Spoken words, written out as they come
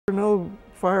There were no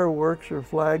fireworks or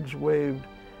flags waved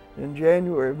in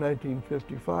January of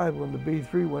 1955 when the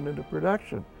B3 went into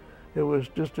production. It was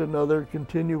just another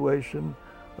continuation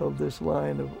of this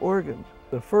line of organs.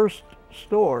 The first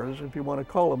stores, if you want to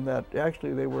call them that,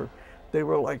 actually they were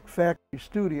like factory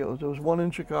studios. There was one in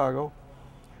Chicago,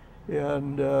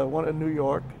 and one in New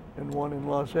York, and one in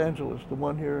Los Angeles. The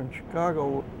one here in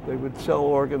Chicago, they would sell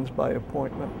organs by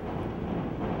appointment.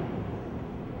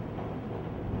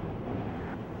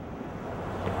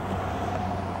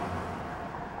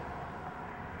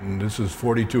 And this is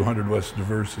 4200 West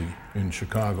Diversey in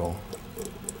Chicago.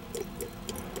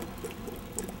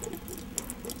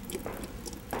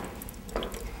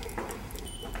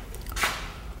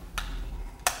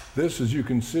 This, as you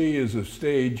can see, is a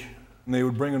stage. And they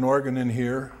would bring an organ in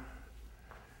here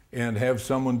and have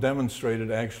someone demonstrate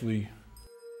it actually.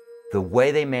 The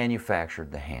way they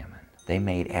manufactured the Hammond, they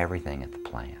made everything at the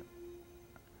plant.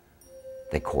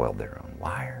 They coiled their own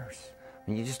wires. I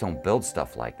mean, you just don't build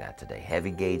stuff like that today. Heavy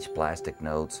gauge plastic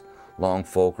notes, long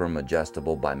fulcrum,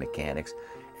 adjustable by mechanics,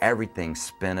 everything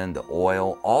spinning, the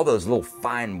oil, all those little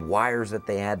fine wires that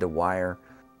they had to wire.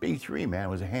 B3, man,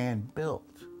 was hand built.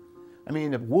 I mean,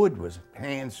 the wood was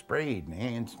hand sprayed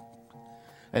and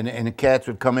the cats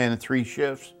would come in 3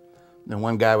 shifts. Then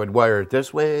one guy would wire it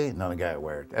this way, another guy would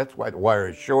wire it. That's why the wire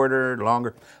is shorter,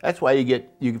 longer. That's why you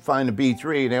can find a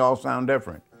B3, they all sound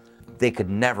different. They could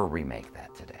never remake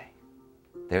that today.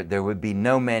 There would be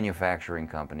no manufacturing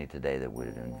company today that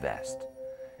would invest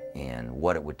in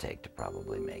what it would take to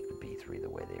probably make the B3 the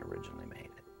way they originally made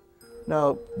it.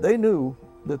 Now, they knew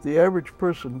that the average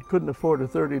person couldn't afford a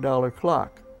 $30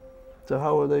 clock. So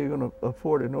how are they going to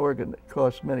afford an organ that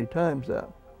costs many times that?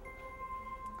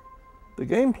 The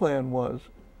game plan was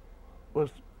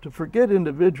to forget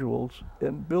individuals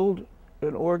and build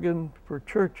an organ for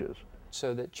churches.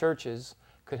 So that churches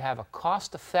could have a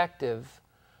cost-effective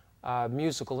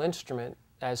musical instrument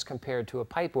as compared to a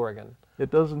pipe organ.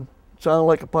 It doesn't sound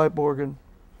like a pipe organ.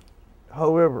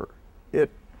 However,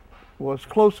 it was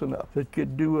close enough. It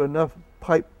could do enough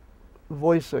pipe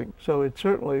voicing, so it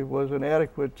certainly was an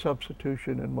adequate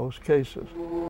substitution in most cases.